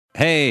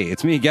Hey,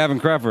 it's me,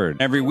 Gavin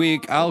Crawford. Every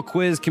week, I'll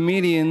quiz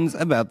comedians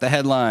about the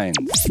headlines.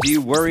 Do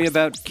you worry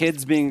about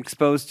kids being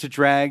exposed to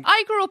drag?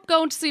 I grew up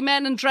going to see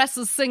men in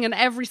dresses singing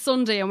every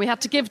Sunday and we had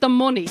to give them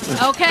money,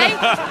 okay?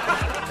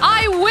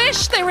 I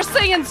wish they were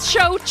singing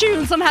show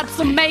tunes and had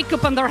some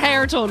makeup and their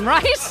hair done,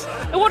 right?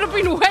 It would have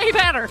been way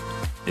better.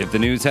 If the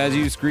news has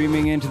you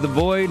screaming into the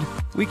void,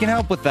 we can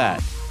help with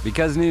that.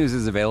 Because News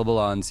is available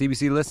on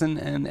CBC Listen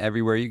and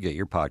everywhere you get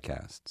your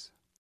podcasts.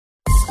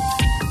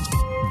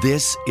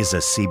 This is a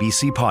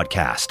CBC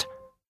podcast.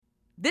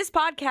 This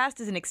podcast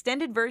is an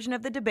extended version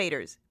of The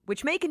Debaters,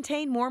 which may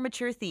contain more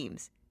mature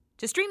themes.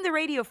 To stream the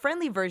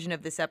radio-friendly version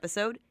of this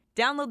episode,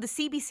 download the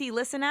CBC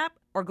Listen app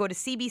or go to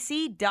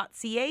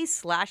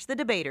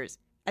cbc.ca/thedebaters.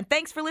 And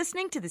thanks for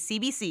listening to the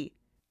CBC.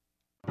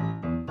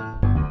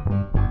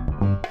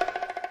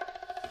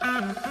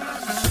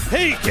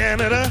 Hey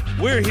Canada,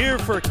 we're here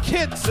for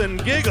kicks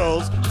and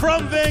giggles.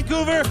 From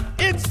Vancouver,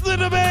 it's The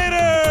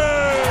Debaters!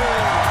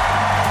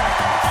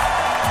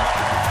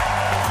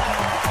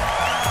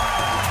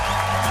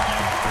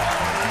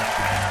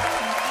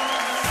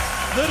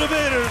 The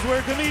Debaters,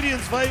 where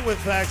comedians fight with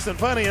facts and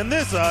funny, and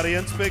this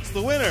audience picks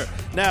the winner.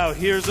 Now,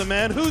 here's a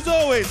man who's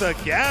always a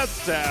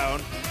gas town,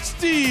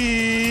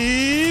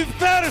 Steve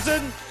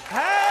Patterson.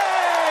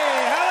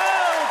 Hey!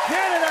 Hello,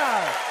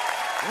 Canada!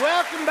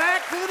 Welcome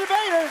back to The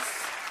Debaters.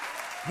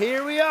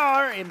 Here we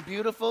are in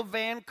beautiful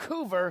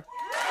Vancouver.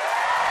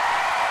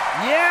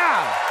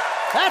 Yeah,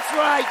 that's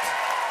right.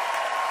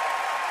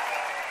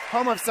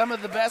 Home of some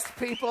of the best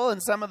people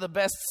and some of the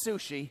best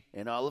sushi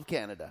in all of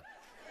Canada.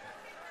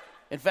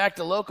 In fact,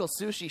 a local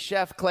sushi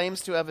chef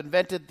claims to have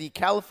invented the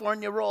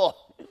California roll,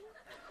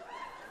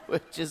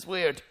 which is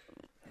weird.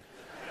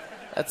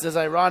 That's as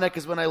ironic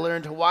as when I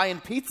learned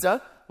Hawaiian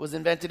pizza was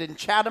invented in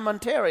Chatham,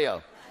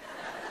 Ontario.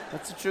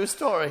 That's a true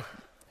story.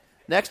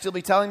 Next, you'll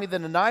be telling me the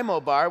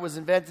Nanaimo bar was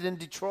invented in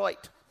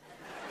Detroit.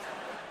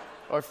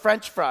 Or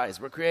French fries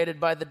were created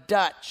by the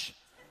Dutch.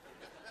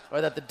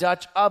 Or that the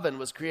Dutch oven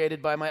was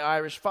created by my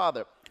Irish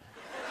father.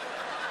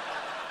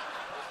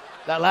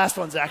 That last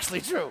one's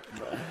actually true.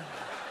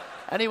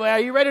 Anyway, are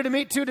you ready to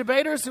meet two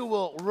debaters who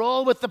will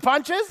roll with the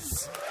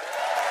punches?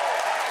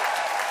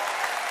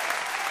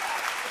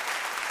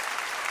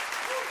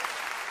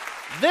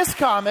 This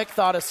comic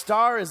thought A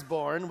Star Is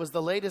Born was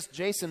the latest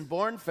Jason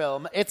Bourne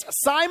film. It's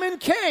Simon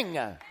King.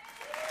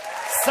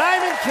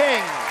 Simon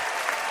King.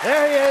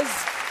 There he is,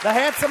 the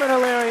handsome and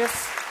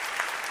hilarious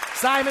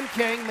Simon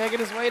King, making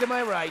his way to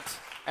my right.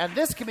 And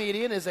this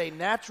comedian is a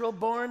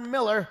natural-born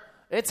Miller.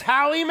 It's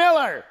Howie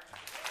Miller.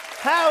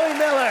 Howie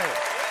Miller.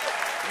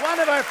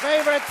 One of our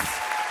favorites.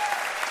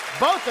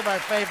 Both of our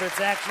favorites,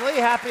 actually.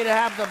 Happy to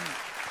have them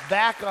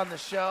back on the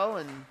show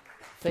and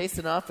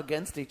facing off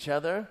against each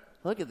other.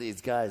 Look at these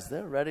guys.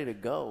 They're ready to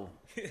go.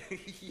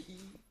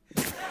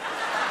 It's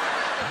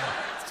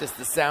just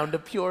the sound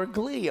of pure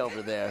glee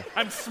over there.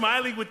 I'm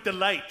smiling with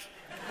delight.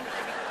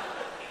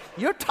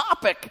 Your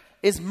topic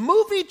is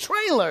movie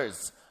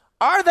trailers.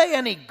 Are they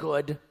any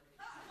good?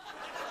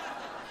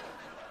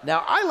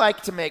 Now, I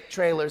like to make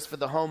trailers for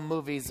the home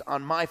movies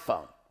on my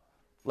phone.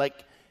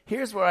 Like,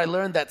 here's where I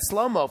learned that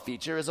slow-mo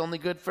feature is only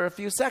good for a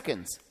few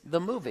seconds. The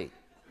movie.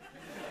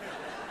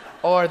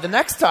 Or the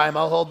next time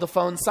I'll hold the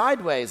phone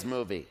sideways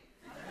movie.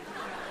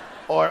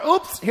 Or,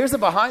 oops, here's a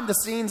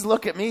behind-the-scenes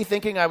look at me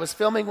thinking I was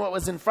filming what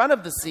was in front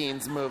of the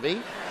scenes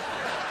movie,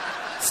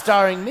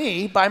 starring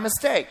me by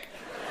mistake.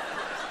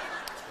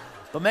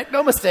 But make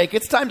no mistake,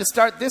 it's time to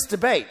start this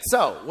debate.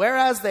 So,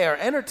 whereas they are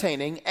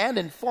entertaining and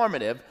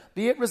informative,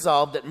 be it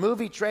resolved that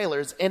movie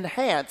trailers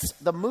enhance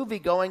the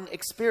movie-going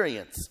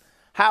experience.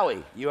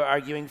 Howie, you are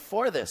arguing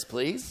for this,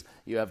 please.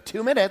 You have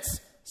 2 minutes,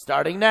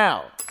 starting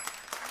now.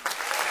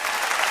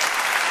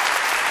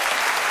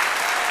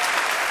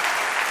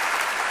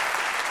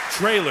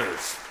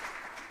 Trailers.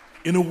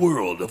 In a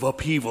world of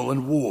upheaval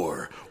and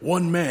war,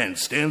 one man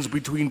stands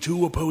between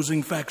two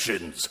opposing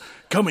factions.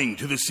 Coming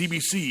to the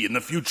CBC in the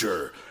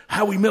future,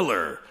 Howie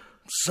Miller,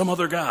 some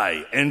other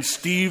guy, and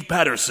Steve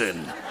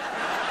Patterson.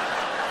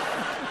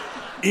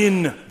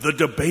 In The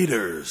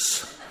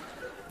Debaters.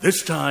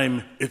 This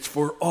time, it's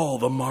for all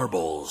the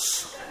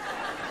marbles.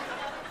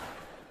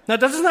 Now,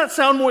 doesn't that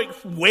sound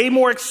way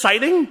more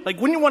exciting?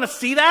 Like, wouldn't you want to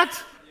see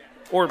that?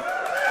 Or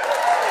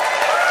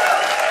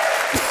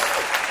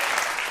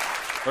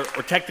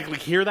technically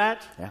hear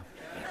that? Yeah.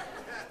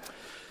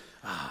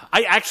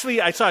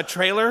 I saw a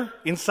trailer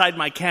inside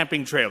my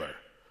camping trailer.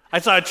 I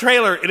saw a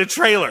trailer in a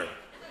trailer.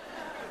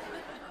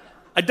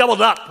 I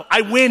doubled up.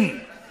 I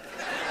win.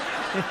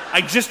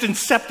 I just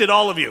incepted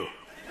all of you.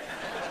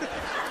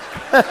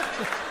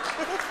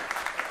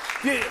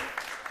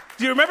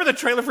 Do you remember the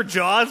trailer for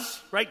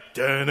Jaws? Right?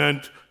 Dun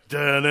dun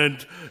dun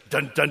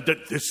dun dun.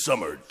 This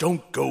summer,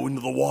 don't go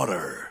into the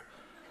water.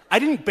 I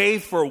didn't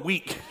bathe for a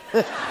week.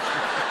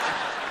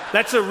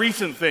 That's a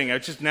recent thing.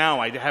 It's just now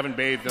I haven't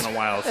bathed in a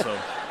while, so.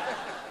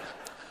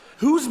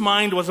 Whose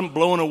mind wasn't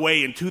blown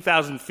away in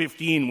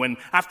 2015 when,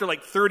 after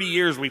like 30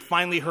 years, we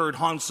finally heard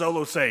Han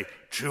Solo say,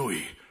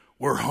 "Chewie,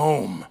 we're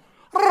home."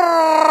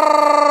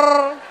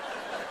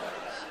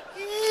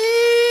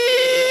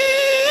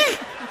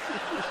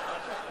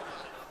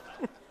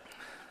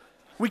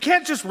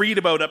 can't just read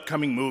about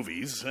upcoming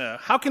movies.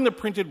 How can the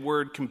printed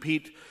word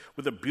compete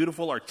with a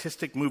beautiful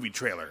artistic movie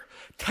trailer?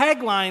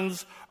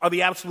 Taglines are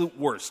the absolute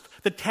worst.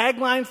 The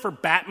tagline for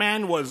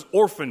Batman was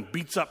 "Orphan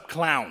beats up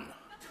clown."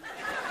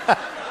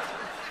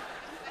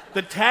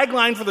 The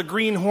tagline for the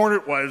Green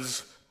Hornet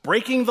was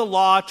 "Breaking the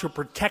law to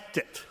protect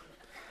it."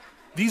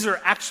 These are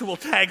actual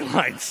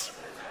taglines.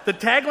 The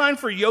tagline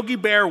for Yogi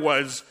Bear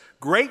was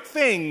 "Great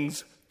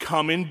things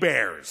come in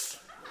bears."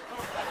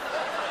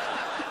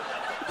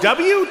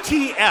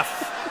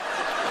 WTF.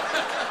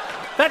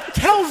 That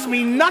tells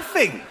me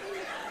nothing.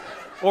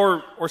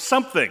 Or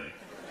something.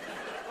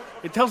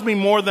 It tells me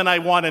more than I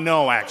want to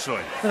know,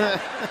 actually.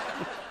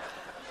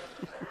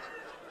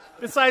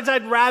 Besides,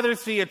 I'd rather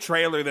see a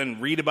trailer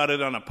than read about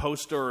it on a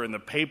poster or in the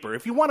paper.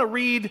 If you want to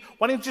read,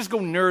 why don't you just go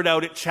nerd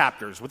out at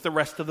Chapters with the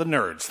rest of the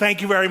nerds?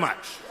 Thank you very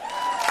much.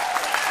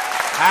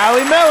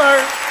 Howie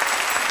Miller.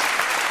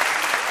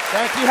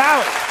 Thank you,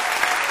 Howie.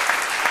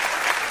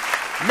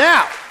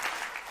 Now,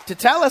 to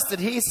tell us that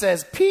he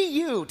says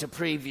PU to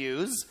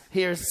previews,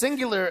 here's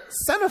singular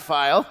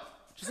cinephile,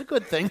 which is a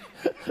good thing,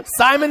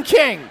 Simon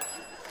King.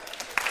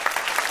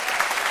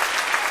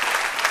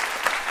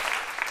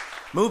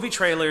 Movie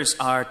trailers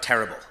are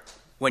terrible.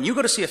 When you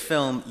go to see a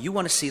film, you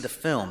want to see the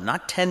film,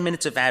 not 10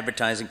 minutes of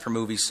advertising for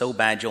movies so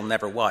bad you'll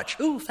never watch.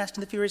 Ooh, Fast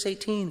and the Furious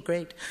 18,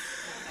 great.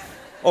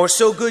 Or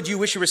so good you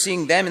wish you were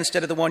seeing them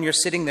instead of the one you're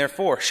sitting there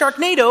for.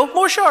 Sharknado,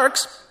 more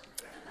sharks.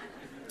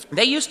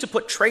 They used to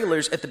put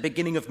trailers at the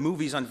beginning of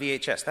movies on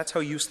VHS. That's how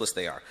useless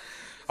they are.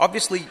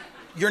 Obviously,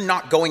 you're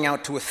not going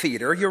out to a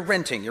theater. You're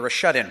renting. You're a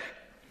shut-in.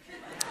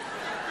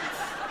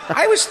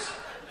 I always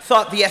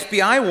thought the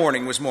FBI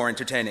warning was more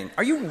entertaining.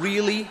 Are you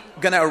really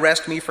going to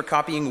arrest me for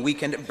copying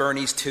Weekend at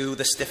Bernie's 2,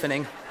 The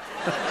Stiffening?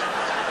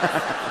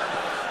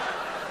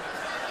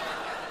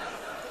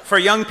 For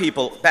young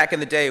people, back in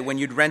the day, when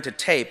you'd rent a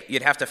tape,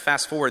 you'd have to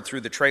fast forward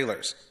through the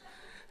trailers.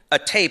 A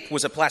tape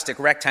was a plastic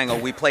rectangle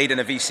we played in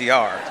a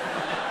VCR.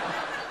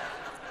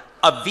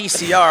 A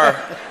VCR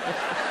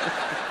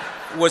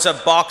was a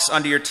box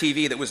under your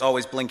TV that was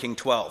always blinking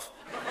 12.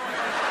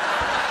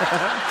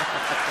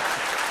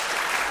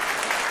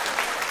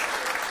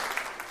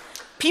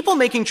 People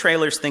making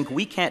trailers think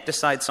we can't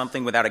decide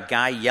something without a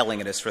guy yelling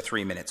at us for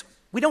 3 minutes.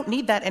 We don't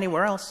need that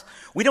anywhere else.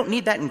 We don't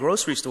need that in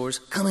grocery stores.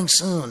 Coming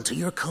soon to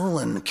your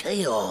colon,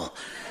 kale.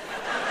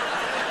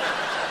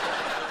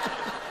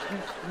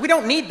 We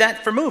don't need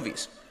that for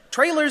movies.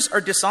 Trailers are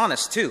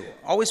dishonest, too,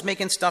 always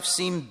making stuff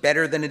seem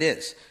better than it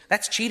is.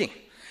 That's cheating.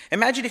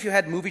 Imagine if you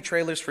had movie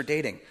trailers for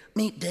dating.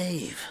 Meet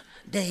Dave.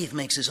 Dave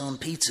makes his own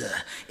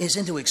pizza, is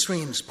into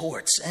extreme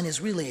sports, and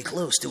is really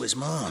close to his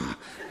mom.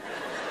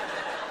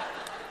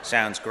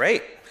 Sounds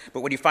great.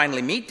 But when you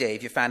finally meet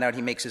Dave, you find out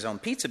he makes his own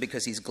pizza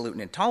because he's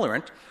gluten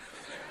intolerant,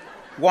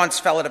 once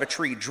fell out of a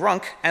tree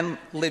drunk, and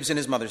lives in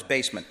his mother's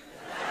basement.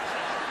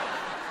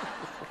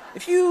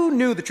 If you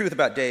knew the truth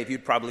about Dave,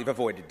 you'd probably have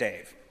avoided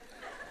Dave.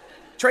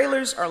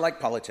 Trailers are like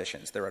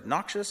politicians. They're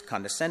obnoxious,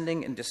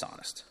 condescending, and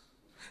dishonest.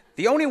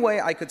 The only way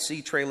I could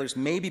see trailers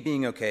maybe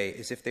being okay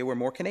is if they were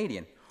more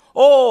Canadian.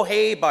 Oh,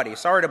 hey, buddy,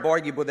 sorry to bore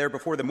you there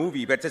before the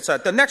movie, but it's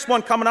the next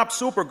one coming up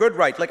super good,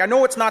 right? Like, I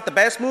know it's not the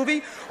best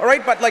movie, all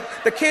right, but, like,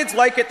 the kids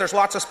like it. There's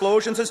lots of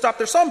explosions and stuff.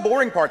 There's some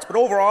boring parts, but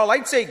overall,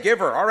 I'd say give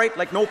her, all right?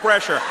 Like, no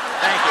pressure.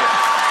 Thank you.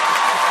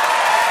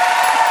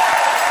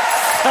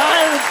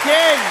 Simon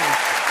King.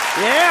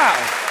 Yeah,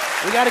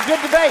 we got a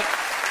good debate.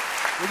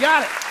 We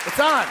got it. It's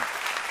on.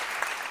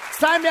 It's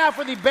time now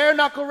for the bare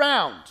knuckle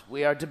round.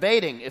 We are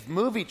debating if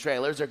movie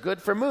trailers are good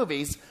for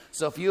movies,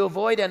 so if you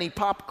avoid any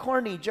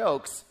pop-corny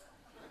jokes,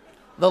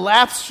 the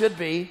laughs should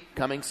be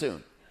coming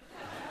soon.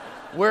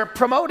 We're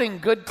promoting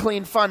good,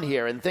 clean fun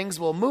here, and things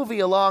will movie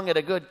along at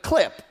a good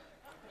clip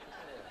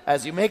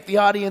as you make the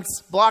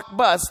audience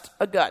blockbust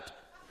a gut.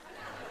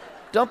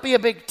 Don't be a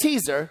big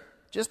teaser.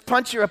 Just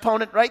punch your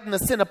opponent right in the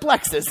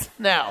cineplexus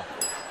now.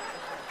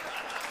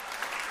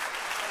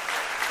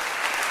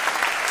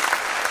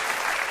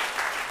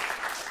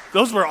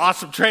 Those were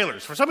awesome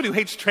trailers. For somebody who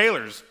hates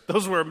trailers,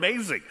 those were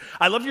amazing.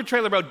 I love your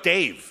trailer about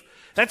Dave.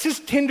 That's his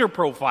Tinder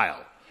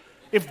profile.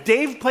 If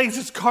Dave plays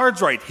his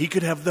cards right, he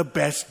could have the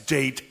best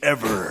date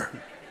ever.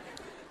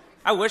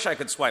 I wish I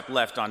could swipe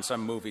left on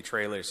some movie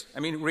trailers. I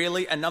mean,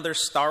 really? Another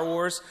Star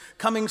Wars?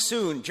 Coming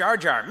soon, Jar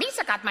Jar.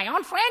 Misa got my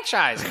own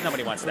franchise.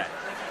 Nobody wants that.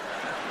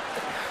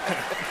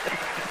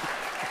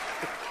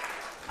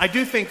 I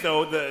do think,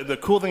 though, the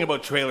cool thing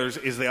about trailers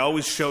is they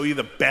always show you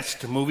the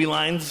best movie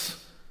lines.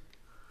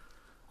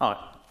 Oh,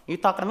 you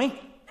talking to me?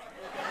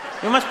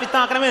 You must be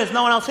talking to me. There's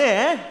no one else here,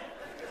 eh?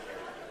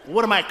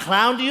 What am I, a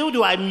clown to you?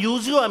 Do I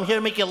amuse you? I'm here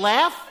to make you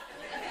laugh?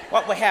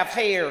 What we have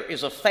here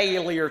is a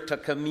failure to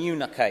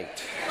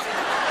communicate.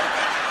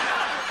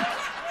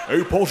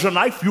 He pulls a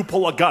knife, you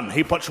pull a gun.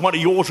 He puts one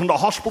of yours in the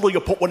hospital, you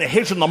put one of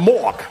his in the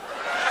morgue.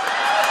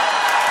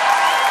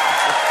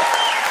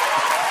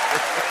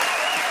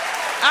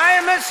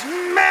 I'm as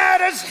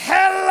mad as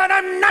hell, and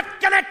I'm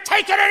not gonna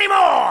take it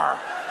anymore!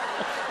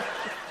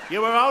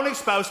 You were only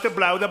supposed to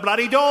blow the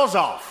bloody doors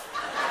off.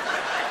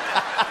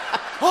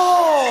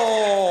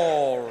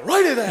 Oh,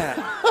 righty then.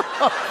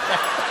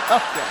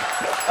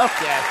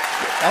 Okay.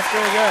 That's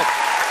pretty good.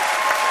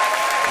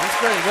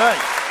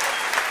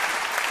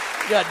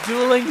 You got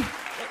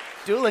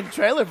dueling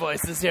trailer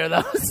voices here.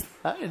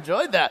 I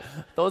enjoyed that.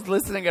 Those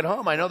listening at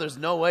home, I know there's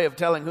no way of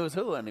telling who's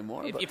who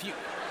anymore. If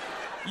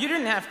you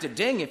didn't have to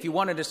ding. If you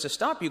wanted us to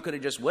stop, you could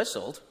have just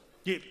whistled.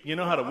 You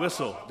know how to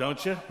whistle,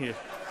 don't you? You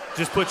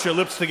just put your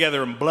lips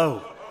together and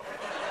blow.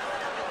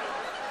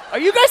 Are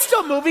you guys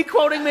still movie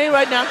quoting me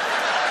right now?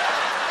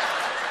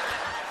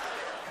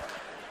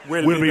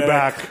 We'll be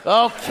back.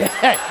 Okay,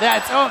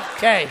 that's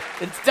okay.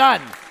 It's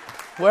done.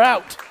 We're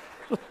out.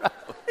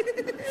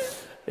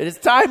 It is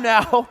time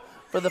now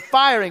for the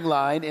firing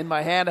line. In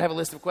my hand, I have a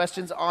list of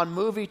questions on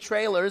movie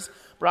trailers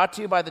brought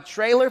to you by the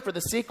trailer for the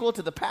sequel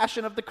to The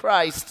Passion of the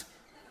Christ.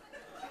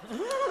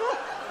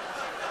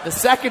 The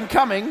Second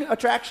Coming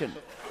attraction.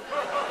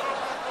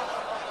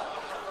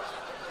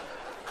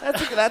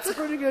 That's a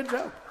pretty good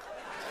joke.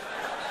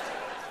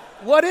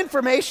 What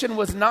information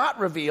was not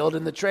revealed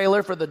in the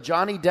trailer for the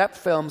Johnny Depp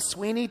film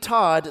Sweeney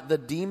Todd, the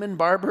Demon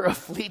Barber of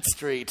Fleet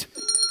Street?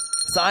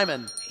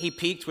 Simon. He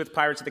peaked with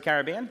Pirates of the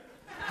Caribbean.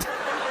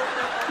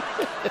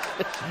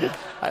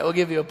 I will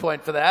give you a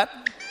point for that.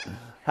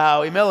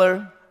 Howie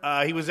Miller.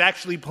 He was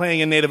actually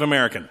playing a Native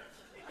American.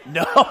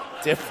 No,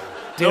 different.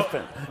 No.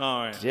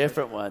 All right.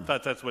 Different one. I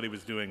thought that's what he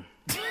was doing.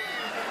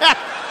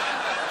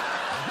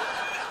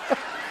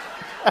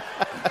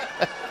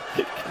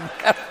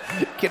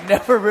 Can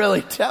never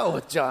really tell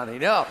with Johnny,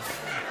 no.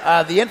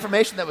 The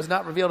information that was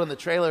not revealed in the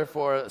trailer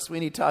for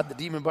Sweeney Todd, the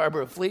Demon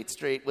Barber of Fleet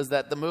Street was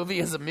that the movie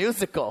is a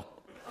musical.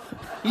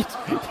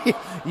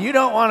 You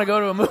don't want to go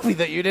to a movie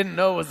that you didn't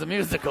know was a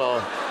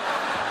musical.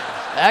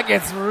 That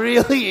gets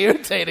really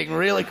irritating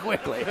really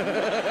quickly.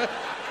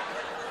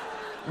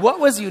 What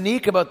was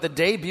unique about the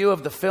debut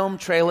of the film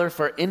trailer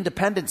for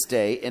Independence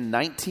Day in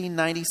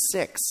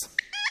 1996?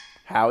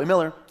 Howie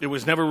Miller. It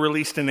was never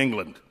released in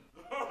England.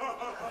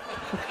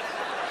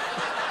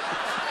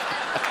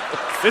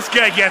 This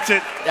guy gets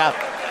it. Yeah.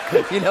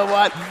 You know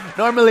what?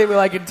 Normally we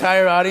like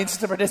entire audience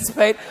to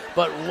participate,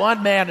 but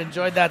one man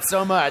enjoyed that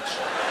so much.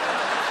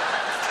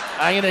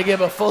 I'm going to give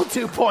a full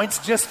 2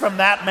 points just from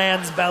that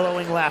man's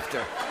bellowing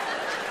laughter.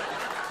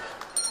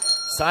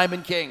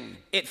 Simon King.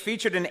 It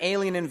featured an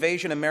alien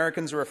invasion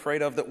Americans were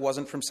afraid of that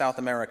wasn't from South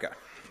America.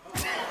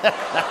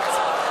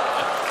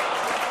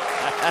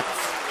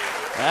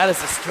 That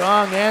is a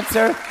strong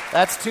answer.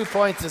 That's 2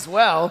 points as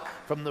well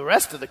from the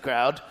rest of the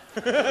crowd.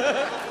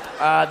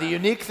 The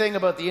unique thing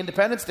about the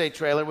Independence Day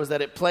trailer was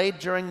that it played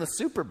during the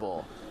Super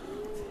Bowl.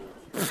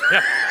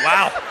 Yeah.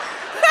 Wow.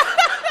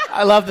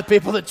 I love the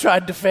people that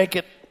tried to fake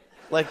it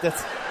like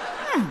this.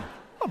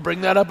 I'll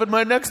bring that up at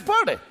my next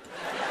party.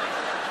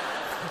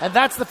 And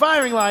that's the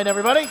firing line,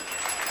 everybody.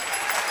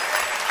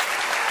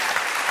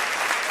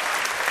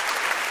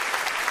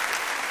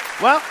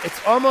 Well,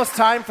 it's almost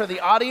time for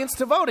the audience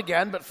to vote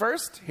again, but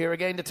first, here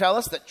again to tell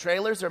us that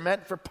trailers are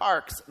meant for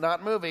parks,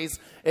 not movies,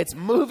 it's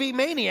movie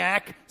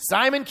maniac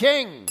Simon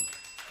King.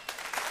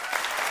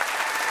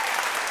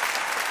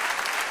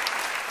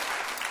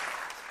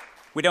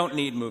 We don't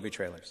need movie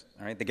trailers,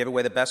 all right? They give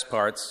away the best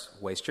parts,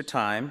 waste your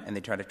time, and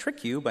they try to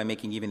trick you by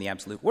making even the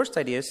absolute worst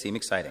ideas seem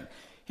exciting.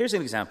 Here's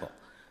an example.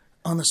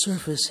 On the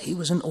surface, he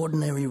was an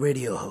ordinary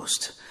radio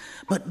host.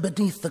 But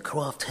beneath the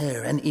coiffed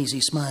hair and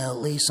easy smile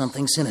lay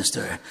something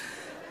sinister.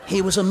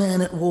 He was a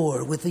man at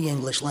war with the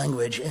English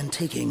language and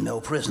taking no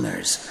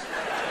prisoners.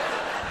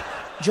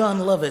 John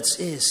Lovitz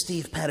is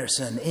Steve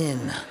Patterson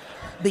in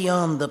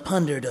Beyond the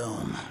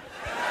Punderdome.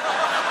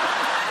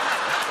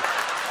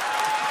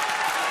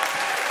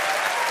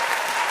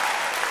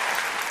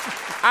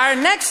 Our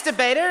next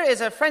debater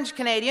is a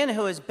French-Canadian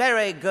who is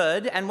very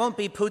good and won't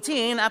be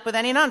poutine up with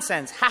any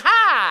nonsense.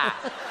 Ha-ha!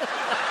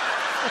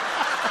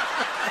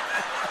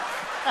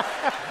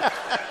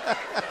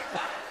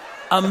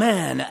 A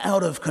man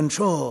out of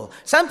control.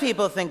 Some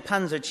people think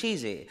puns are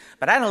cheesy,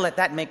 but I don't let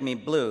that make me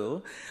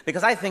blue,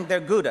 because I think they're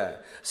Gouda.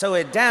 So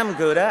with damn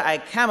Gouda, I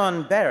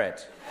camembert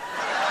it.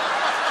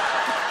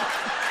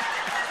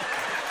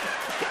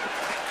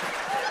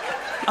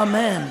 A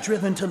man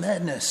driven to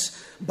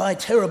madness by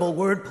terrible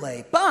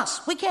wordplay.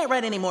 Boss, we can't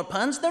write any more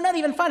puns. They're not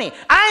even funny.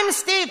 I'm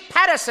Steve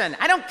Patterson.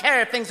 I don't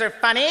care if things are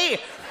funny.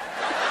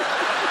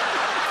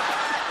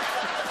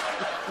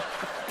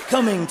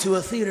 Coming to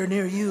a theater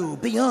near you,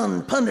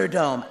 Beyond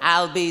Punderdome.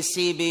 I'll be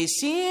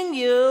CBCing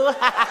you. Yeah.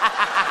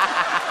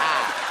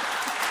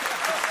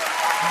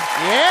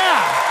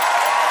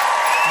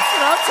 That's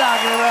what I'm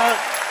talking about.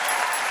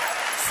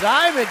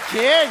 Simon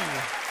King.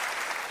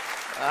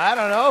 I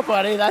don't know,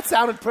 buddy. That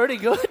sounded pretty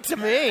good to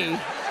me.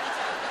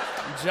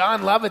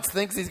 John Lovitz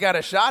thinks he's got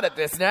a shot at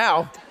this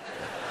now.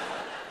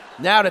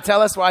 Now, to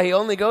tell us why he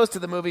only goes to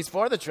the movies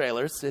for the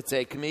trailers, it's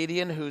a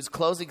comedian whose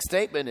closing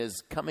statement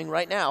is coming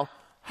right now.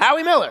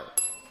 Howie Miller.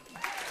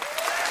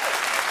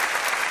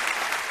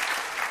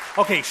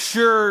 Okay,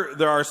 sure,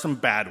 there are some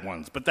bad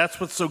ones, but that's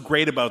what's so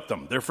great about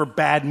them. They're for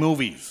bad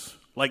movies,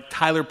 like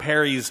Tyler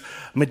Perry's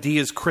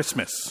Medea's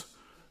Christmas,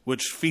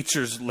 which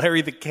features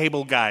Larry the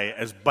Cable Guy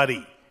as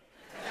Buddy.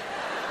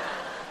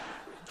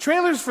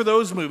 Trailers for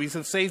those movies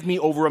have saved me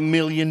over $1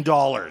 million.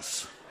 Going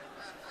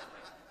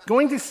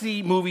to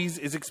see movies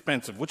is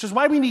expensive, which is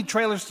why we need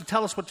trailers to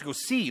tell us what to go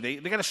see. They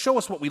got to show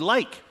us what we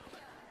like.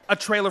 A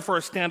trailer for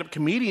a stand-up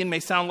comedian may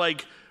sound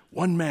like,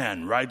 one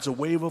man rides a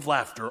wave of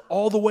laughter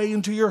all the way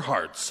into your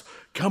hearts.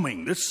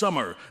 Coming this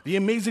summer, the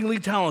amazingly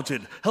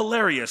talented,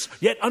 hilarious,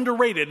 yet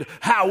underrated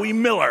Howie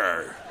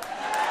Miller.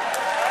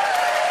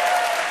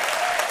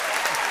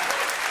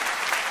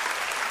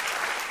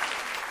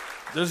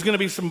 There's going to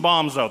be some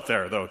bombs out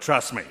there, though,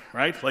 trust me,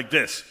 right? Like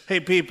this. Hey,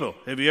 people,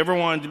 have you ever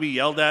wanted to be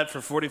yelled at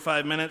for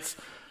 45 minutes?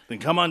 Then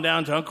come on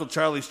down to Uncle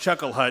Charlie's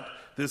Chuckle Hut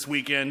this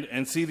weekend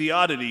and see the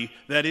oddity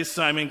that is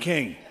Simon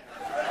King.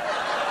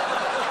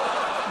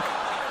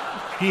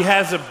 He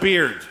has a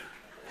beard.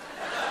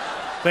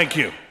 Thank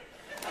you.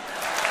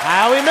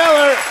 Howie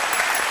Miller.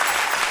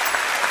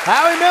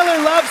 Howie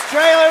Miller loves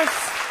trailers.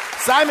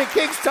 Simon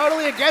King's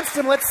totally against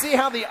him. Let's see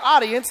how the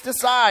audience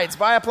decides.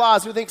 By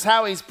applause, who thinks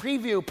Howie's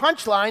preview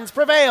punchlines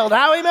prevailed?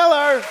 Howie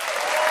Miller.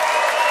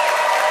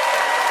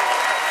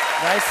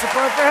 Nice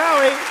support for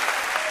Howie.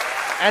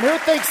 And who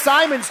thinks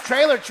Simon's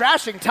trailer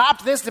trashing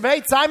topped this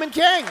debate? Simon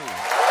King. That's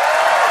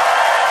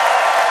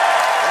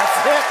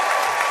it.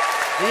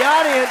 The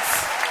audience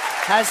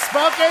has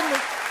spoken.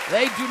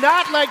 They do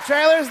not like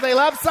trailers. They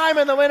love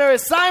Simon. The winner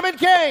is Simon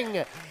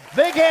King.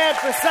 Big hand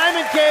for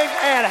Simon King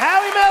and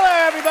Howie Miller,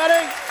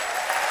 everybody.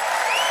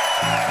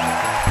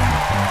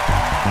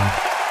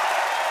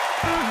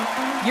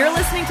 You're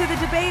listening to The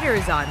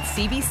Debaters on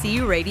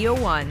CBC Radio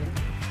 1.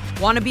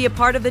 Want to be a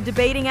part of the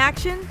debating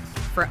action?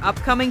 For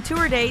upcoming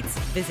tour dates,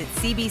 visit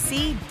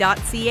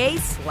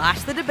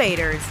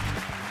cbc.ca/thedebaters.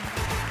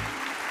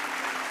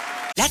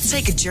 Let's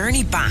take a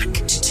journey back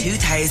to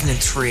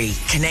 2003.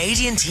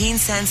 Canadian teen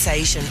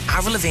sensation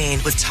Avril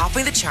Lavigne was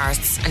topping the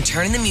charts and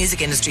turning the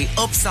music industry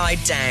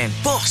upside down.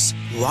 But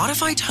what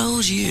if I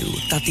told you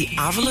that the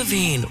Avril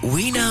Lavigne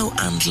we know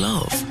and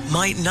love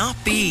might not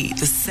be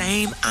the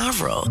same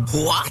Avril?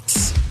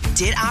 What?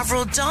 Did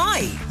Avril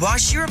die?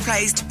 Was she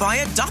replaced by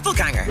a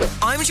doppelganger?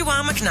 I'm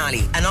Joanne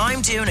McNally, and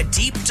I'm doing a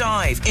deep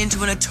dive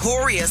into a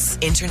notorious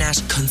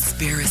internet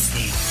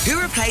conspiracy.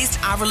 Who replaced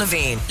Avril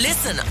Lavigne?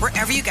 Listen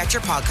wherever you get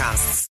your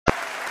podcasts.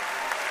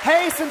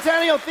 Hey,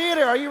 Centennial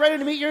Theater, are you ready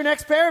to meet your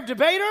next pair of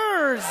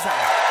debaters?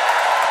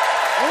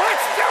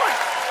 Let's do it!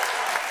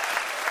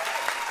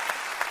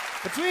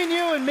 Between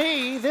you and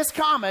me, this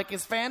comic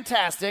is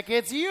fantastic.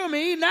 It's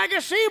Yumi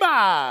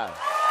Nagashima.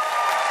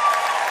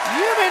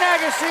 Yumi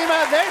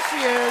Nagashima, there she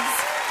is,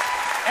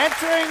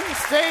 entering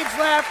stage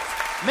left,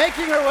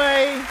 making her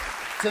way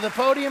to the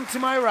podium to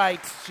my right.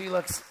 She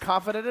looks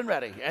confident and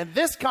ready. And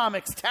this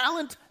comic's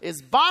talent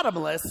is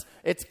bottomless.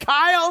 It's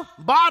Kyle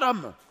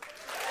Bottom.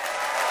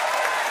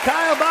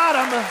 Kyle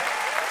Bottom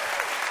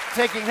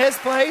taking his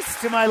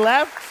place to my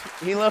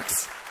left. He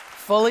looks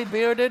fully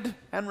bearded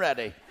and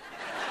ready.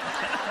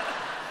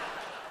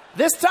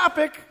 This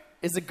topic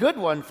is a good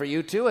one for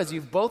you two, as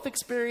you've both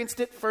experienced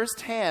it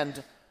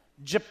firsthand.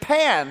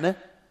 Japan,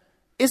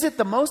 is it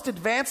the most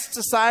advanced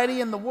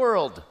society in the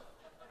world?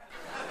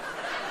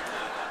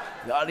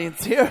 The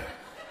audience here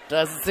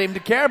doesn't seem to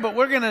care, but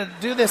we're going to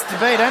do this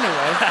debate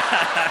anyway,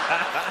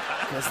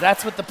 because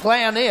that's what the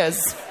plan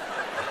is.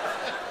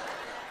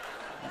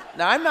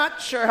 Now, I'm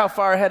not sure how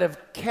far ahead of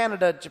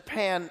Canada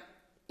Japan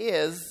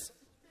is,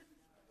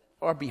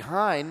 or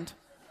behind.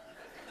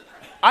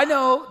 I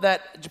know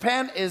that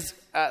Japan is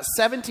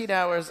 17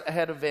 hours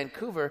ahead of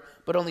Vancouver,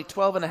 but only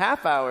 12 and a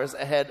half hours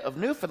ahead of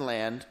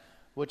Newfoundland,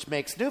 which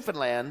makes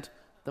Newfoundland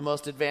the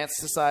most advanced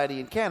society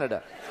in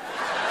Canada.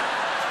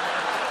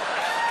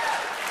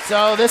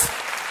 So this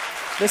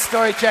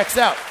story checks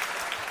out.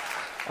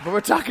 But we're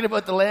talking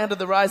about the land of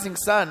the rising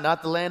sun,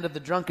 not the land of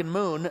the drunken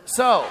moon.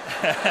 So,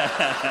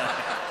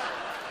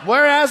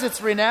 whereas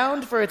it's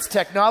renowned for its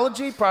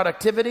technology,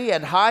 productivity,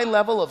 and high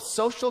level of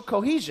social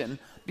cohesion,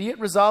 be it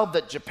resolved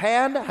that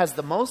Japan has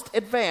the most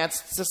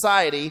advanced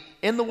society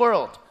in the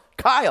world.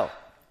 Kyle,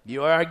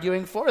 you are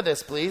arguing for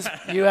this, please.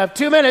 You have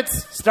 2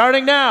 minutes,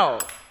 starting now.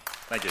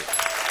 Thank you.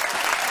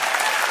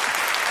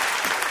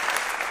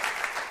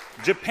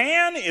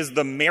 Japan is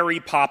the Mary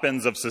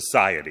Poppins of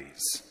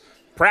societies.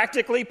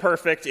 Practically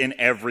perfect in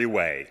every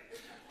way.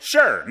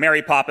 Sure,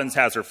 Mary Poppins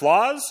has her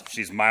flaws.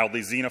 She's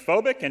mildly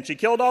xenophobic, and she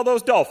killed all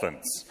those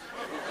dolphins.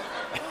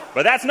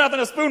 But that's nothing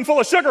a spoonful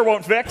of sugar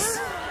won't fix.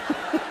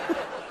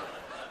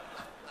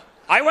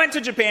 I went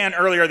to Japan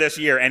earlier this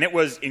year, and it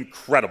was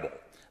incredible.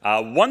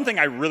 One thing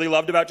I really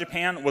loved about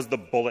Japan was the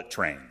bullet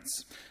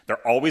trains.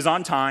 They're always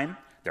on time.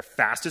 They're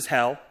fast as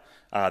hell.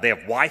 They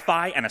have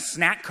Wi-Fi and a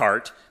snack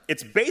cart.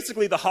 It's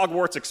basically the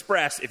Hogwarts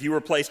Express if you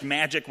replaced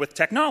magic with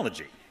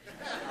technology.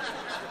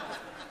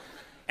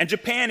 And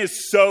Japan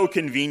is so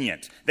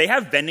convenient. They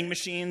have vending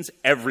machines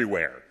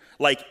everywhere.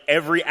 Like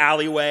every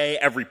alleyway,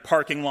 every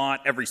parking lot,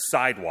 every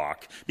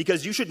sidewalk,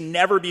 because you should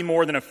never be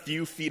more than a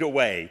few feet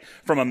away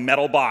from a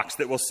metal box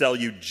that will sell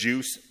you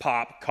juice,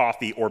 pop,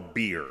 coffee, or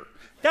beer.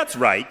 That's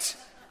right,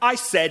 I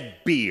said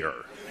beer.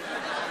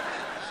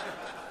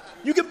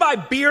 You can buy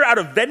beer out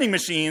of vending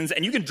machines,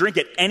 and you can drink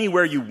it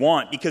anywhere you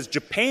want because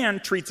Japan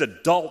treats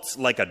adults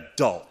like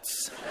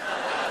adults.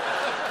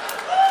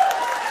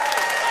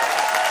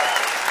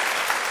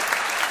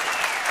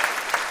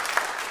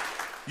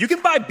 You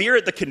can buy beer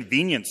at the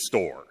convenience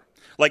store.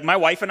 Like my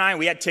wife and I,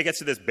 we had tickets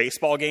to this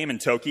baseball game in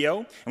Tokyo,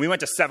 and we went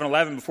to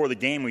 7-Eleven before the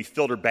game, and we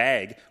filled her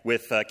bag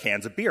with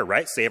cans of beer,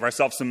 right? Save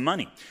ourselves some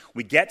money.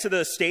 We get to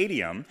the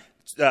stadium,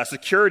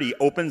 security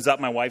opens up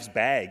my wife's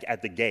bag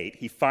at the gate.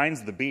 He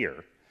finds the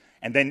beer,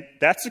 and then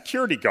that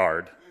security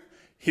guard,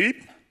 he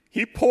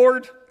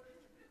poured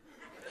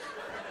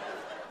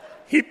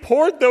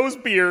those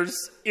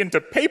beers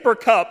into paper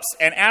cups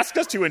and asked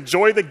us to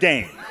enjoy the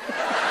game.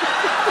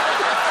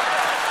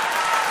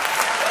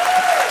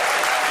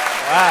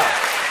 Wow.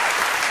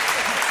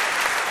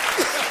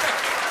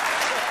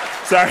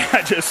 Sorry,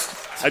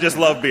 I just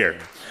love beer.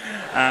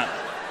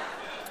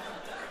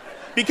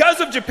 Because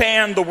of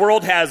Japan, the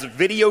world has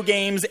video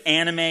games,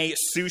 anime,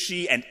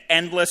 sushi, and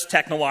endless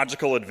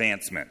technological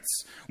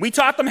advancements. We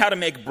taught them how to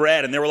make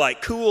bread, and they were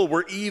like, cool,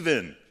 we're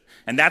even.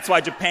 And that's why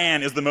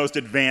Japan is the most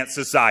advanced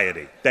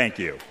society. Thank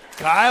you.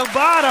 Kyle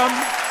Bottom.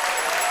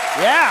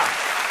 Yeah.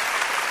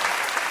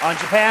 On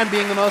Japan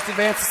being the most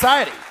advanced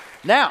society.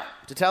 Now,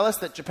 to tell us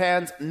that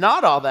Japan's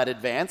not all that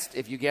advanced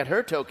if you get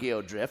her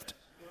Tokyo drift,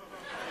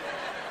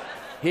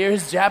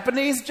 here's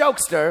Japanese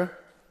jokester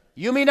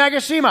Yumi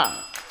Nagashima.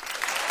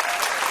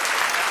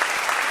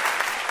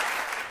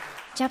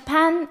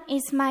 Japan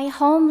is my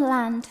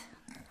homeland.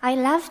 I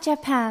love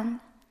Japan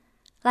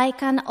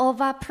like an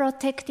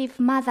overprotective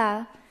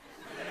mother.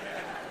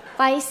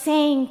 By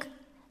saying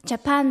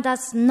Japan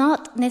does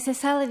not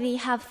necessarily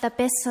have the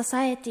best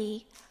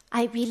society,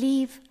 I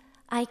believe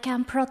I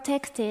can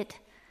protect it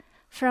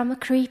from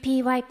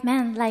creepy white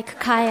men like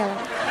Kyle.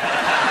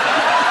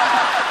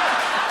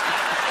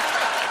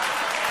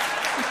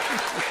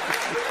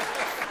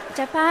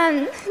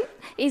 Japan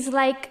is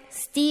like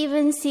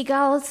Steven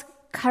Seagal's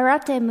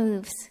karate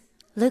moves.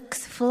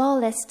 Looks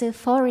flawless to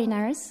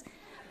foreigners,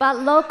 but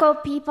local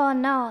people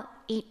know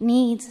it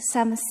needs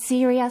some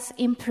serious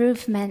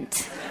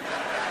improvement.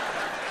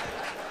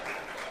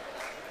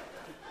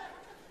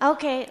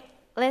 Okay,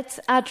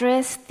 let's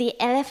address the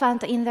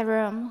elephant in the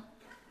room.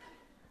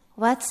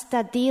 What's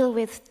the deal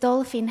with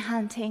dolphin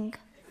hunting?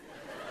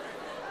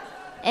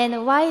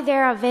 And why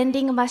there are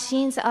vending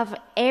machines of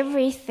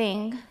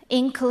everything,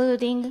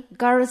 including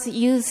girls'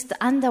 used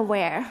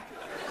underwear?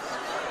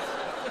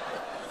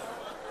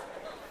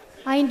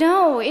 I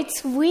know,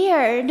 it's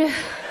weird.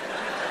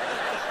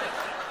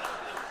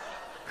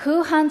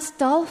 Who hunts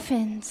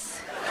dolphins?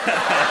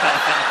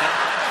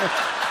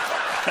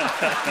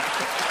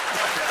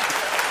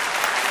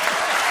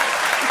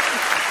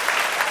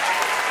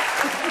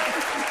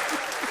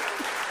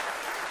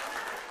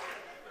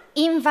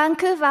 In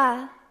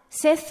Vancouver,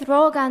 Seth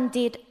Rogen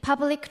did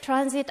public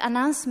transit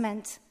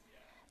announcement.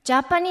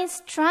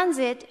 Japanese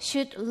transit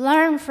should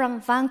learn from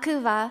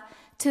Vancouver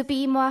to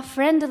be more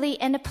friendly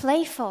and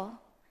playful.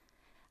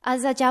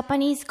 As a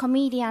Japanese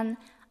comedian,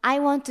 I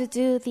want to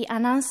do the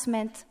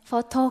announcement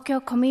for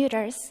Tokyo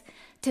commuters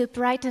to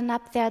brighten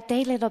up their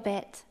day a little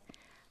bit.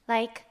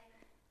 Like,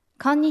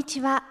 こんにち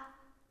は,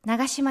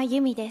 Nagashima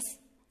Yumi desu.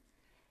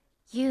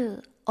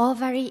 You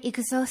overly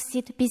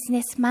exhausted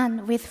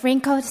businessman with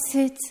wrinkled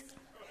suits.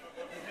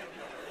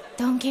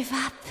 Don't give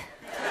up.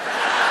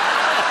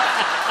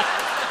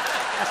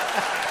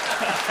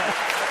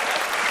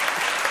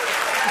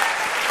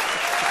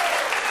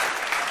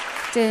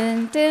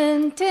 Dun,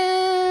 dun,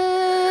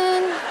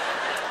 dun.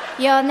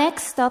 Your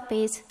next stop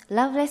is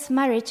loveless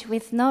marriage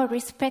with no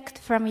respect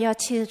from your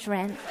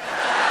children.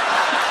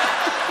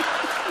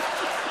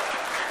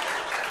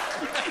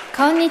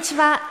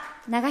 Konnichiwa,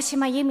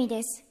 Nagashima Yumi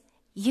desu.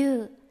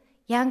 You,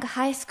 young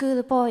high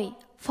school boy,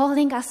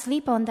 falling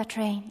asleep on the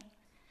train.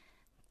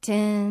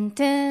 Dun,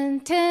 dun,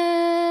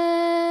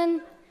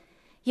 dun.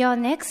 Your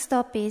next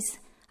stop is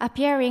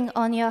appearing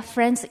on your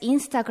friend's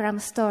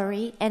Instagram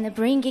story and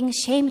bringing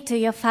shame to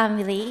your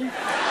family.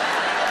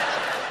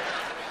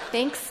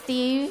 Thanks,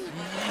 Steve.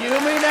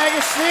 Yumi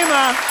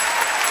Nagashima.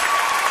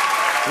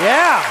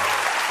 Yeah.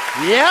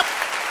 Yep.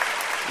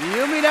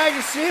 Yumi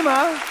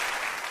Nagashima.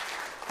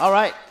 All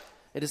right.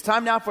 It is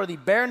time now for the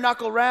bare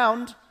knuckle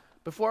round.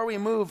 Before we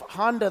move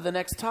Honda the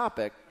next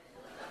topic.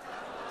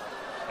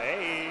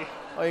 Hey.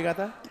 Oh, you got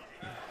that?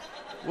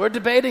 We're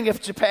debating if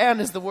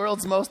Japan is the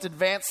world's most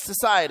advanced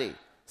society.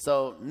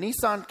 So,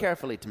 Nissan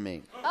carefully to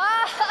me.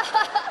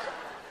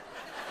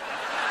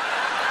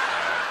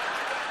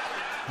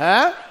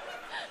 Huh?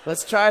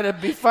 Let's try to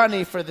be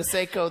funny for the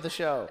sake of the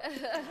show.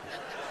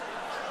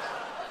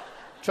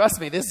 Trust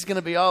me, this is going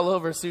to be all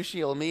over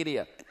social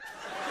media.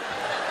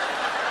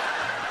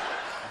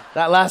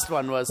 That last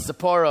one was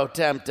Sapporo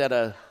attempt at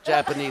a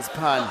Japanese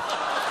pun.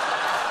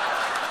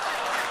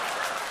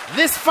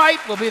 This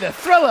fight will be the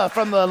thriller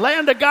from the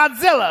land of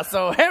Godzilla,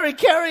 so Harry,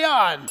 carry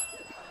on.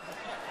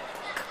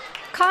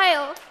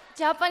 Kyle,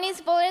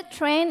 Japanese bullet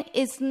train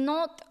is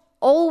not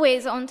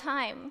always on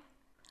time.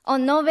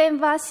 On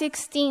November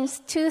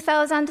 16th,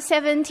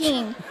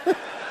 2017,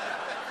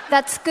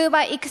 that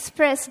Scuba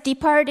Express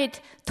departed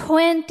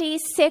 20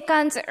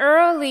 seconds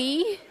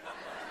early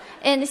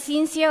and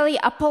sincerely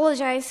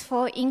apologized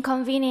for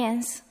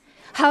inconvenience.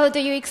 How do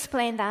you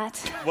explain that?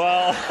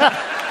 Well,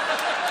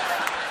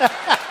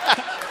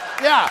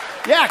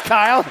 yeah,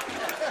 Kyle.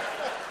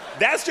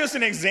 that's just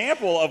an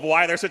example of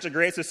why they're such a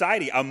great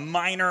society. A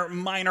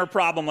minor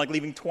problem like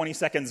leaving 20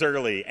 seconds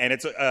early, and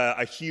it's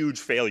a huge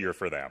failure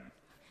for them.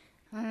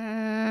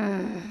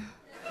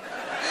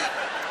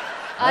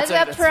 As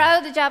a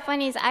proud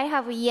Japanese, I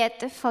have yet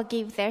to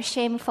forgive their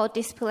shameful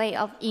display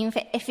of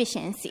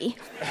inefficiency.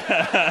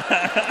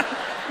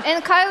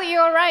 And Kyle,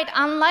 you're right.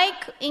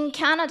 Unlike in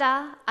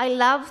Canada, I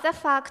love the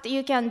fact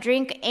you can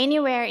drink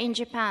anywhere in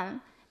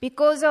Japan.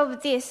 Because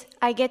of this,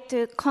 I get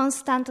to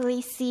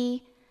constantly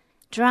see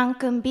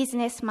drunken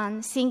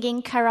businessmen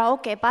singing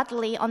karaoke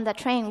badly on the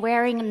train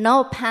wearing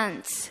no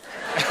pants.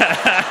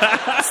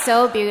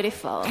 So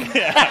beautiful.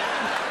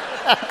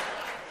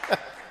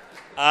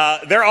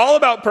 They're all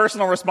about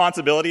personal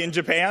responsibility in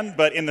Japan,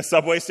 but in the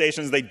subway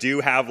stations, they do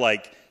have,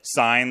 like,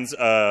 signs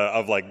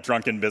of, like,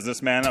 drunken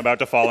businessmen about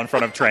to fall in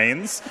front of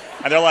trains.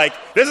 And they're like,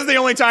 this is the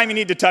only time you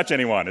need to touch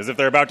anyone, is if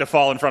they're about to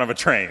fall in front of a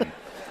train.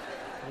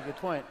 Good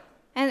point.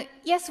 And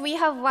yes, we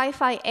have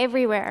Wi-Fi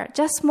everywhere,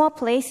 just more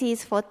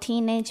places for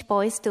teenage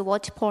boys to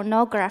watch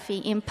pornography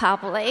in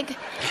public.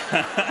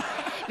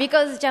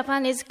 Because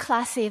Japan is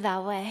classy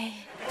that way.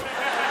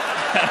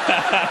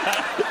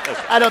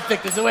 I don't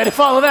think there's a way to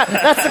follow that.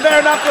 That's the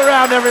bear knuckle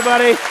round,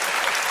 everybody.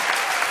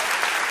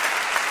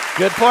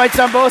 Good points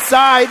on both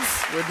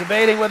sides. We're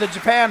debating whether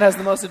Japan has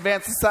the most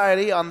advanced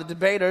society on the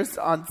debaters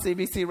on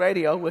CBC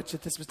Radio, which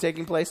if this was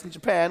taking place in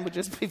Japan would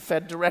just be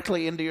fed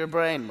directly into your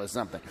brain with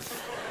something.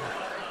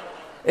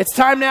 It's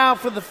time now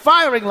for the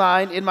firing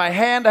line. In my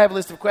hand, I have a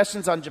list of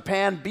questions on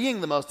Japan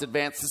being the most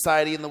advanced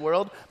society in the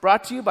world,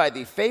 brought to you by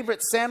the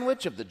favorite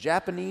sandwich of the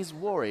Japanese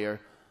warrior,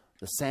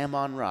 the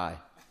salmon rye.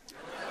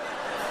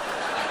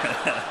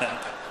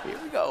 Here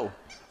we go.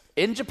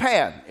 In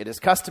Japan, it is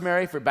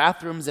customary for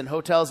bathrooms in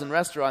hotels and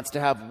restaurants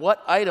to have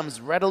what items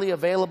readily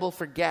available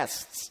for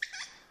guests?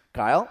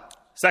 Kyle?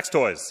 Sex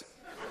toys.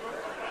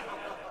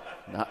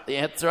 Not the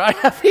answer I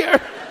have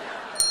here.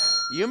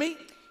 Yumi?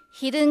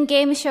 Hidden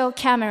game show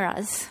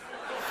cameras.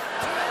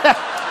 That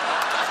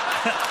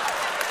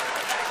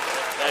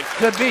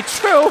could be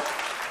true.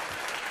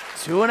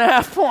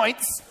 2.5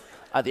 points.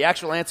 The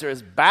actual answer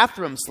is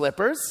bathroom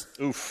slippers.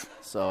 Oof.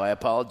 So I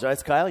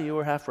apologize, Kyle. You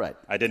were half right.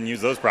 I didn't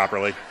use those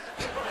properly.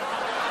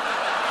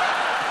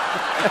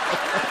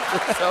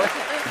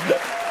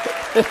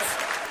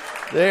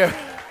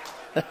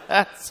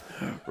 That's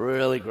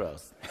really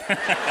gross.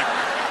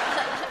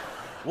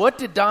 What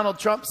did Donald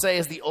Trump say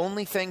is the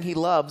only thing he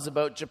loves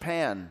about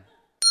Japan?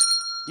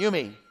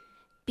 Yumi.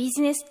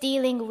 Business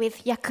dealing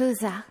with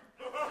Yakuza.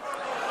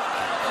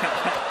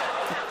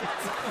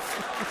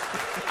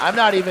 I'm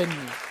not even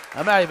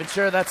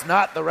sure that's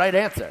not the right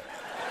answer.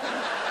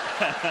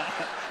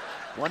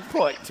 1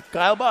 point to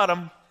Kyle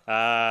Bottom.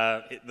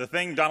 The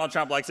thing Donald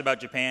Trump likes about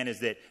Japan is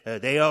that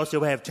they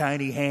also have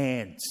tiny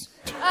hands.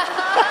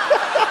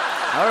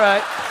 All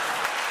right.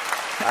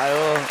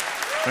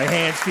 My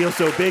hands feel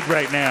so big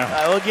right now.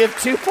 I will give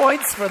 2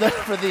 points for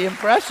the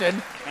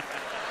impression.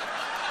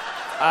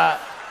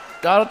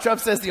 Donald Trump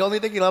says the only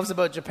thing he loves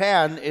about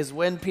Japan is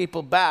when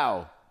people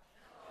bow.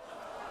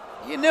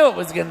 You knew it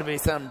was going to be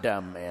some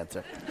dumb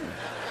answer.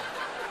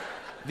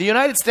 The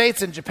United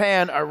States and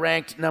Japan are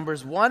ranked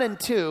numbers 1 and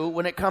 2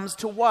 when it comes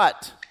to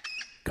what?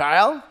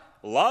 Kyle?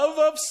 Love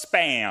of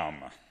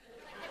spam.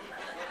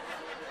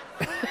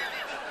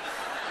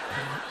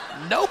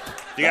 Nope.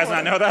 Do you guys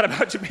not know that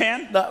about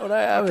Japan? Not what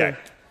I have. Okay.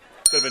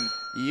 Could have been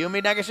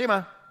Yumi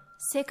Nagashima.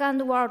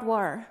 Second World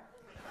War.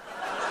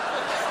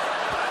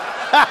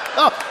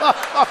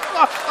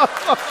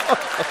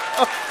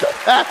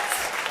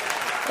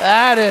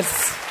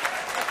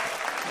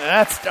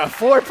 That's a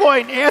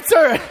 4-point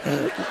answer.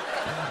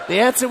 The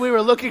answer we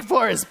were looking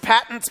for is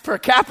patents per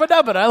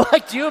capita, but I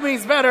liked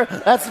Yumi's better.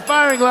 That's the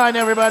firing line,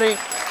 everybody.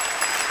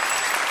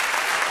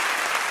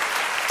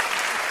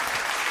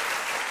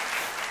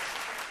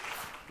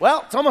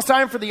 Well, it's almost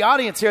time for the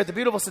audience here at the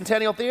beautiful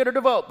Centennial Theater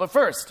to vote. But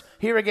first,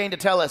 here again to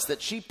tell us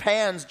that she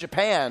pans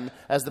Japan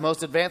as the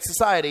most advanced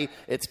society,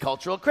 it's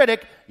cultural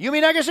critic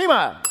Yumi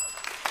Nagashima.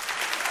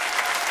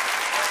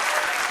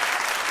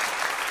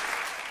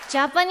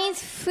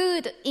 Japanese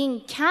food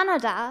in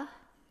Canada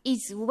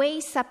is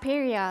way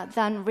superior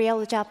than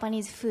real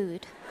Japanese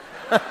food.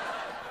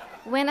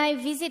 When I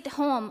visit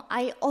home,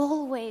 I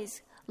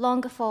always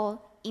long for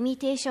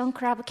Imitation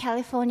Crab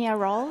California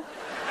roll,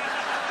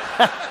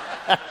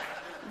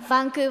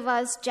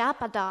 Vancouver's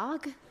Japa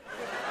dog,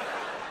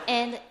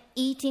 and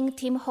eating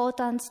Tim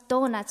Hortons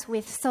donuts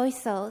with soy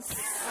sauce.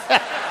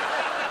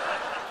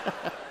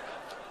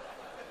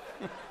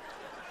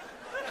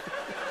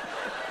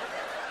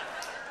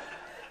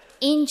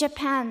 In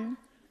Japan,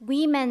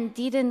 women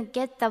didn't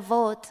get the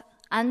vote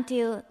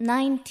until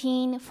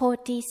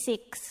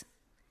 1946.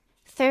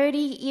 30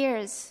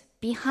 years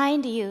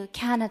behind you,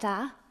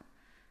 Canada.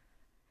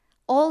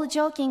 All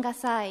joking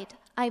aside,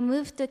 I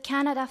moved to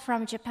Canada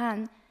from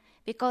Japan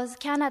because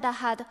Canada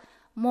had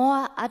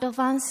more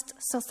advanced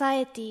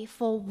society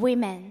for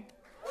women.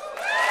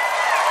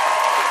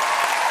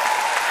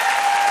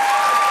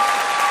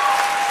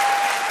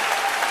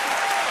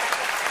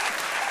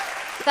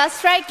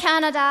 That's right,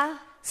 Canada.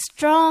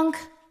 Strong,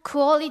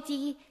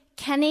 quality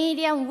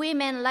Canadian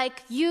women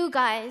like you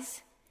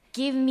guys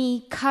give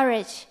me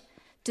courage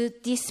to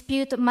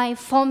dispute my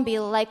phone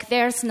bill like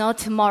there's no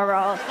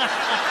tomorrow.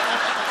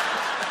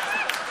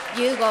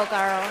 You go,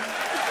 girl.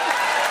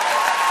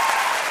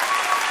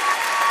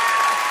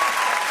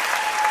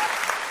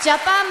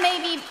 Japan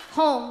may be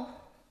home,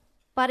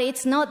 but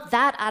it's not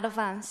that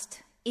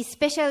advanced,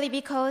 especially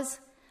because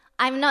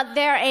I'm not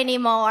there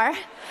anymore.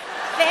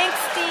 Thanks,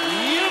 Steve.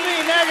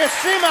 Yumi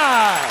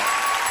Nagashima!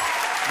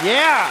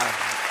 Yeah.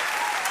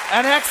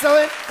 An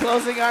excellent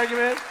closing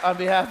argument on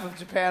behalf of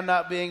Japan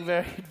not being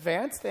very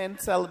advanced and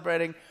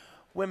celebrating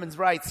women's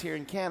rights here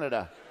in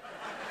Canada.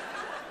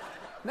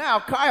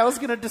 Now, Kyle's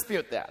going to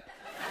dispute that.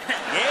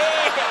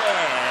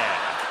 Yeah!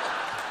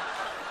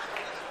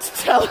 To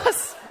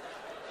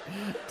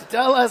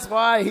tell us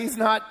why he's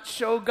not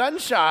shogun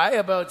shy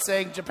about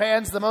saying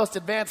Japan's the most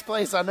advanced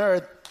place on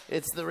earth,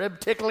 it's the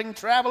rib-tickling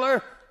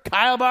traveler,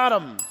 Kyle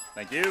Bottom.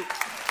 Thank you.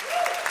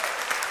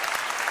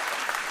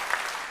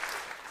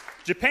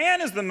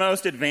 Japan is the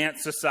most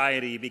advanced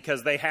society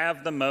because they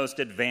have the most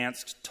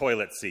advanced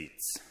toilet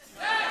seats.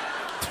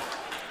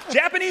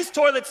 Japanese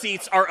toilet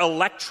seats are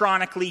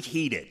electronically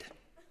heated.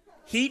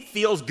 Heat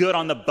feels good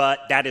on the butt.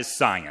 That is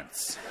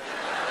science.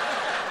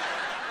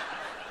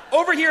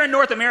 Over here in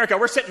North America,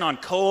 we're sitting on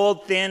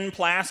cold, thin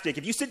plastic.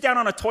 If you sit down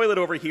on a toilet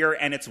over here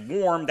and it's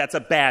warm, that's a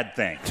bad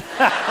thing.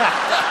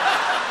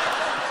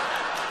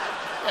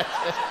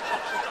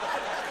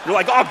 You're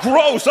like, oh,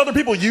 gross, other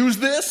people use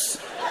this?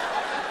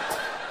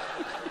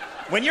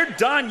 When you're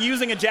done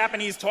using a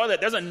Japanese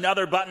toilet, there's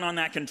another button on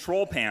that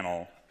control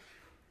panel.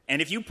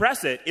 And if you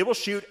press it, it will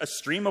shoot a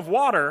stream of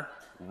water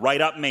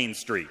right up Main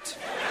Street.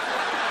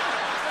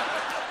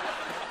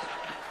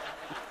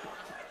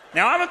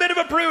 Now, I'm a bit of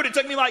a prude. It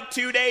took me like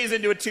 2 days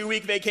into a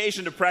 2-week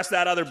vacation to press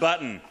that other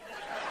button.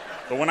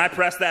 But when I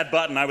pressed that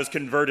button, I was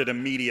converted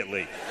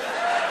immediately.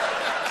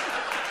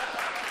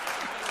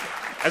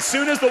 As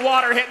soon as the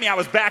water hit me, I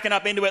was backing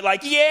up into it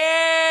like,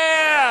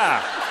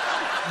 yeah!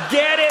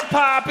 Get it,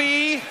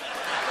 Poppy!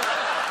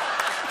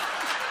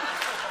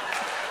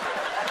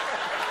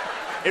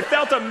 It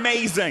felt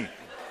amazing.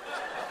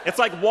 It's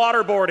like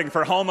waterboarding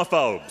for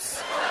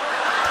homophobes.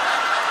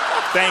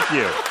 Thank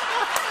you.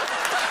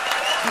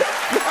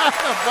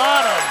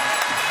 Bottom.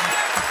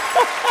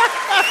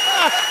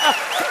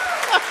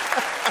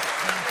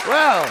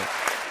 Well,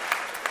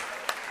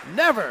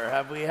 never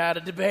have we had a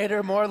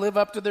debater more live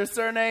up to their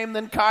surname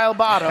than Kyle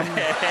Bottom.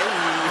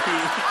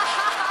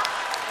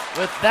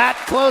 With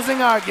that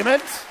closing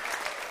argument.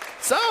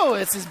 So,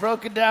 this is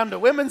broken down to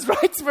women's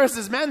rights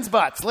versus men's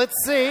butts. Let's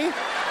see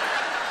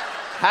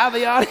how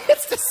the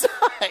audience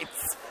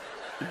decides.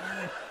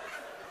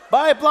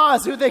 By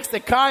applause, who thinks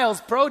that Kyle's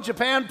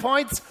pro-Japan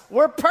points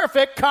were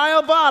perfect?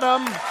 Kyle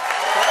Bottom. Yeah,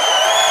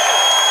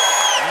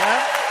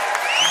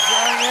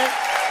 enjoying it.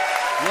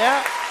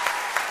 Yeah.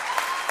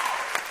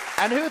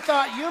 And who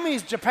thought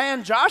Yumi's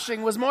Japan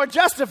joshing was more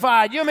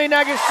justified? Yumi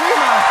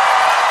Nagashima.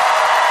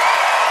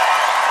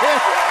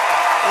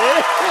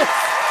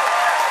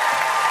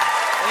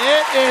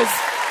 It is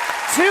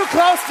too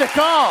close to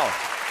call.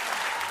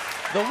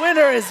 The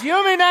winner is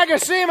Yumi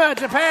Nagashima.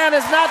 Japan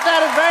is not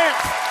that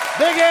advanced.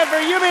 Big hand for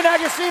Yumi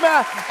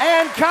Nagashima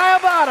and Kyle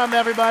Bottom,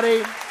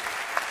 everybody.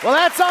 Well,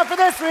 that's all for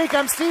this week.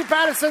 I'm Steve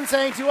Patterson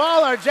saying to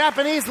all our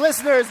Japanese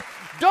listeners,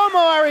 domo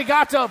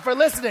arigato for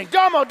listening.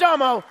 Domo,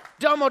 domo,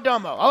 domo,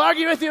 domo. I'll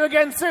argue with you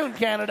again soon,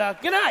 Canada.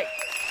 Good night.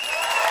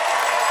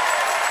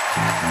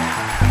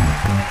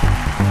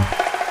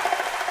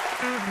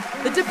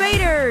 The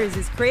Debaters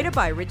is created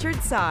by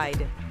Richard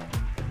Side.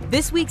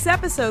 This week's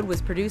episode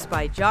was produced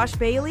by Josh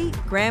Bailey,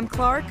 Graham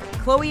Clark,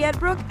 Chloe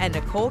Edbrook, and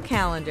Nicole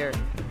Callender.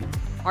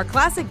 Our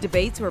classic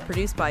debates were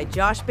produced by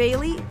Josh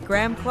Bailey,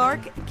 Graham Clark,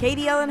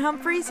 Katie Ellen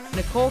Humphreys,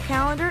 Nicole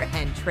Callender,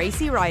 and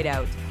Tracy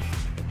Rideout.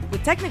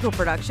 With technical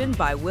production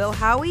by Will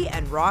Howie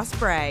and Ross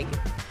Bragg.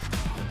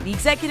 The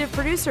executive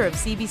producer of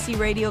CBC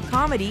Radio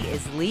Comedy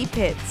is Lee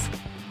Pitts.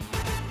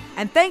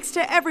 And thanks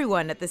to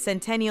everyone at the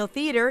Centennial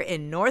Theatre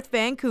in North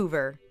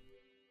Vancouver.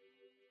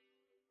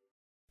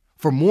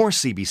 For more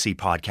CBC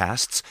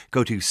podcasts,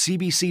 go to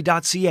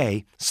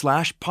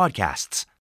cbc.ca/podcasts.